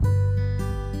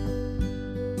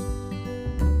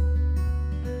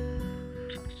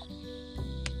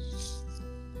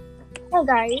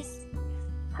Hello guys,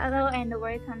 hello and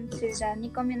welcome to the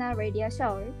Nikomina Radio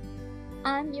Show.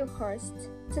 I'm your host.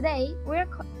 Today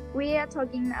we are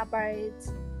talking about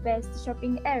best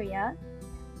shopping area.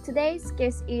 Today's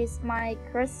guest is my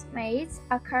classmates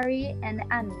Akari and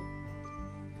Ami.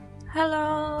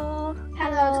 Hello.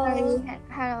 Hello Akari.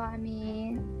 Hello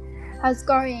Ami. How's it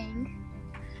going?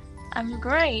 I'm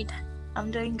great. I'm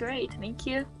doing great. Thank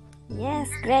you. Yes,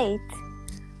 great.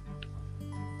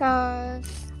 So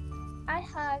I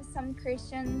have some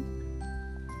questions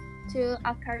to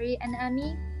Akari and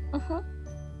Ami.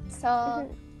 So,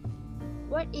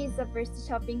 what is the best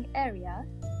shopping area?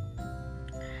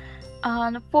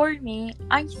 For me,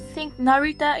 I think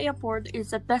Narita Airport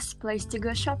is the best place to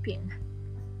go shopping.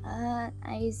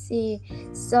 I see.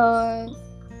 So,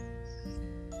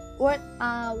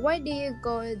 why do you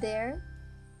go there?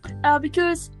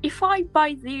 Because if I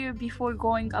buy there before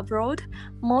going abroad,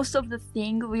 most of the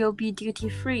thing will be duty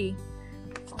free.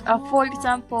 For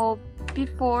example,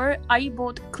 before I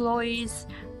bought Chloe's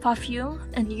perfume,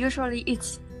 and usually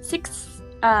it's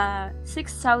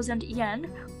 6,000 yen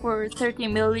for 30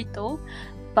 milliliter,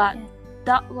 but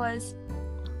that was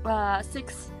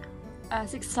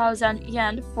 6,000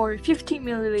 yen for 50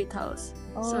 milliliters.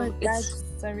 Oh, so that's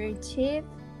very cheap.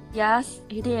 Yes,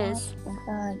 it is. Oh my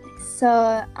God. So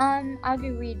I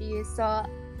agree with you. So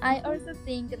I also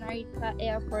think Narita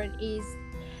Airport is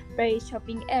very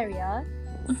shopping area.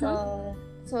 So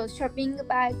shopping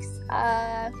bags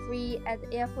are free at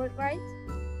the airport, right?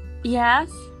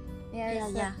 Yes.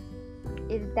 Yes. Yeah.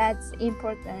 That's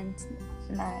important.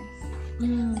 Nice.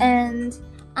 Mm. And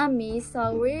Ami,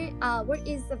 so what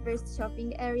is the best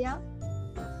shopping area?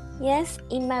 Yes,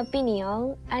 in my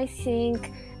opinion, I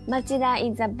think Machida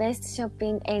is the best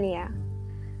shopping area.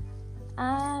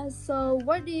 So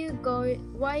why do you go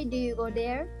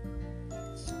there?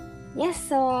 Yes,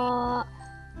 so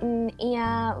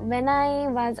when I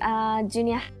was a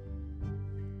junior,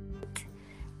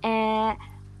 I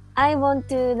want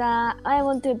to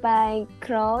buy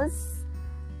clothes,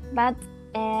 but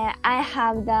I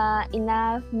have the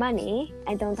enough money.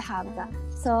 I don't have that,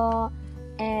 so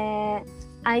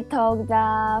I told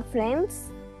the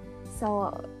friends.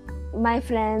 So my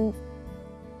friend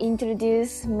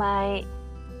introduced me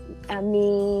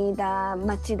the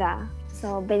Machida.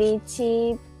 So very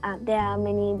cheap. There are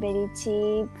many very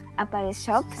cheap apparel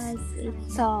shops. I see.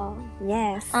 So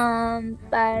yes.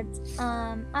 But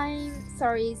I'm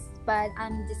sorry, but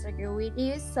I'm disagree with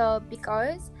you. So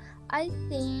because I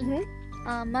think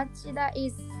Machida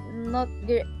is not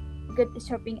good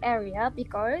shopping area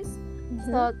because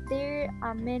so there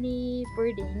are many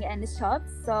buildings and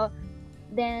shops. So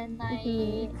then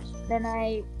I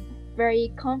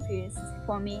very confused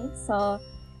for me. So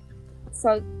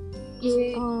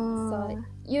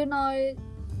you know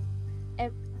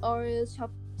all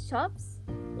shops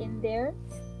in there?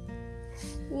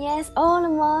 Yes,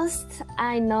 almost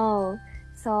I know.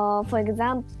 So for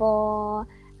example,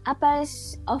 apparel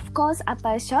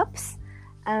shops,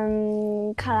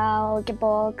 karaoke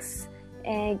box,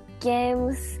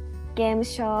 game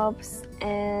shops,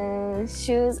 and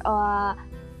shoes or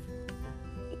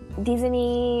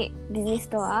Disney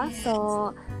store. Yes.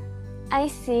 So I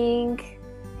think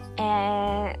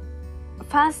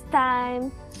first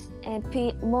time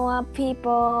more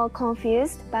people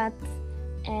confused, but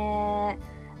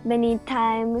many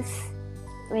times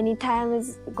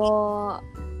go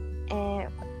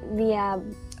we are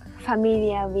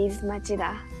familiar with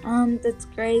Machida. That's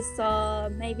great. So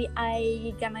maybe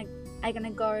I gonna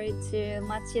go to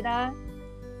Machida.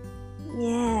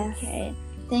 Yes. Okay.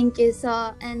 Thank you.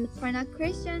 So and final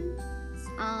question.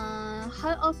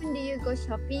 How often do you go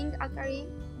shopping, Akari?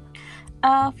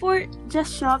 For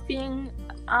just shopping,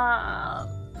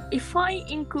 if I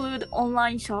include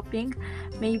online shopping,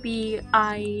 maybe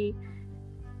I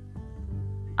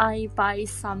buy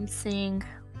something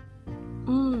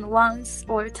once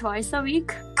or twice a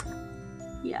week.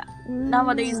 Yeah.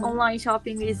 Nowadays, online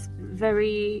shopping is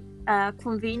very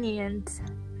convenient,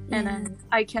 and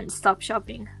I can't stop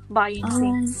buying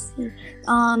things.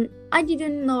 I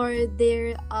didn't know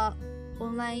there are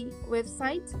online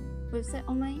website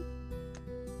online.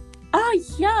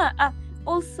 Yeah.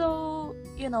 Also,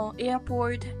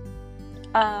 airport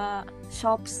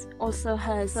shops also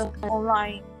has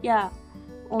online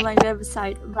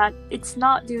website, but it's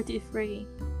not duty free,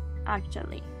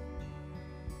 actually.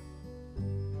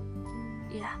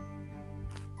 Yeah.